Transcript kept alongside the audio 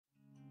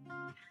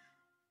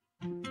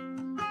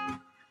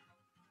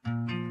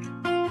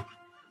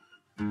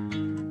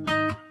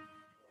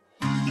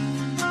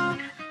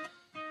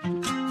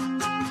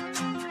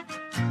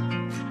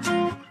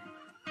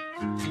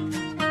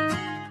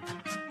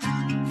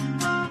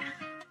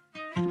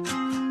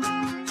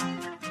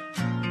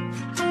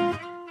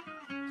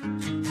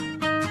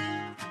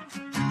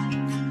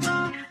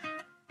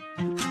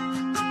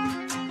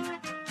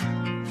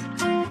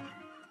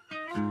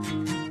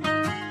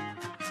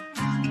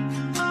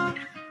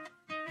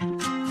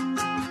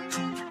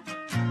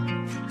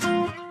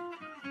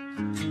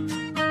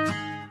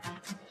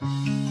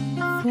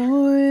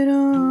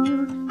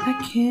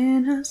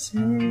can I say?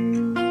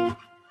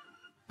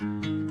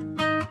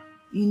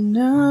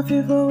 Enough,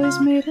 you've always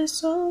made it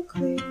so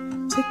clear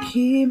to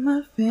keep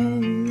my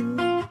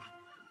faith.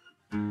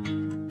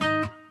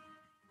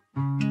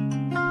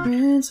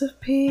 Prince of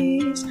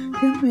Peace,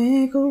 you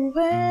make a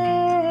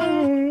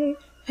way.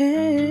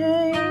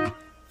 Hey,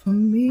 for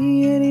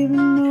me, and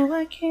even though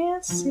I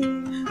can't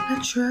see,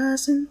 I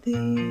trust in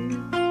Thee.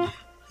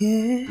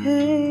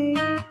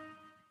 Yeah,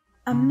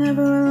 I'm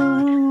never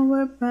alone,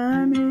 we're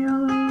by me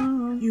all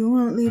alone. You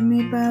won't leave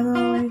me by the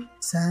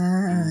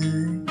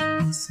wayside.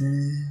 He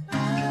said,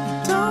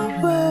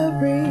 don't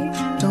worry,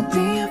 don't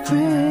be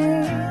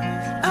afraid,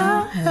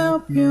 I'll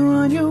help you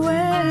on your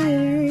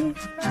way.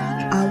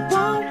 I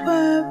won't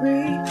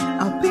worry,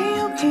 I'll be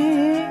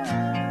okay,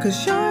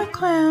 'cause your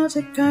clouds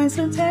that guides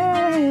the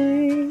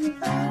day.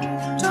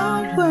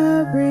 Don't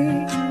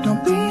worry,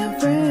 don't be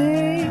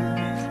afraid,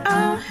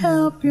 I'll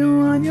help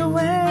you on your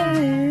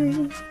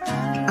way.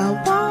 I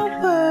won't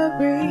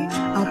worry,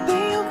 I'll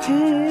be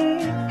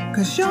okay,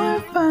 'cause your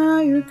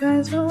fire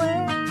guides the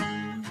way.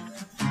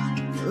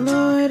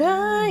 Lord,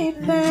 I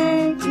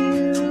thank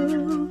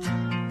you,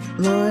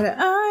 Lord,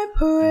 I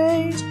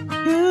praise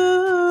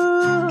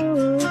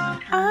you.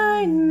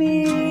 I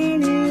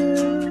need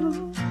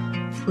you,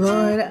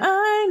 Lord,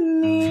 I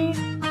need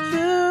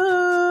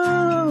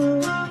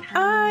you.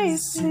 I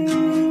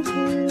seek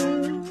you,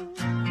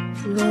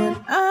 Lord,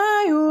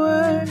 I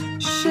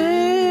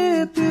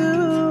worship you.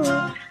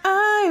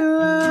 I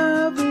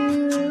love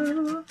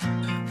you,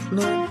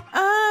 Lord,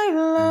 I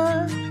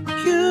love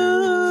you.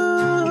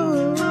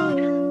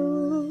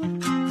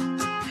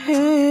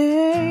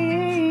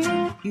 Hey,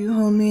 you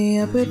hold me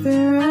up with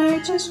your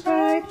righteous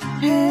right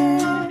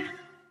hand.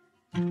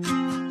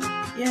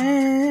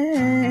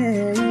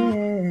 Yeah,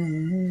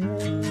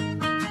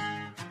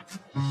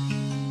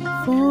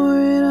 for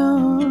it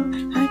all,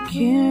 I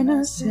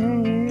cannot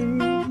say.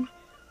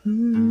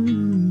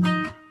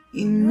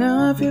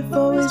 Enough, you've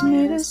always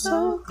made it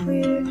so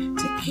clear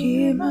to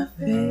keep my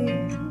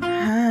faith.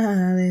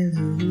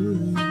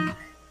 Hallelujah.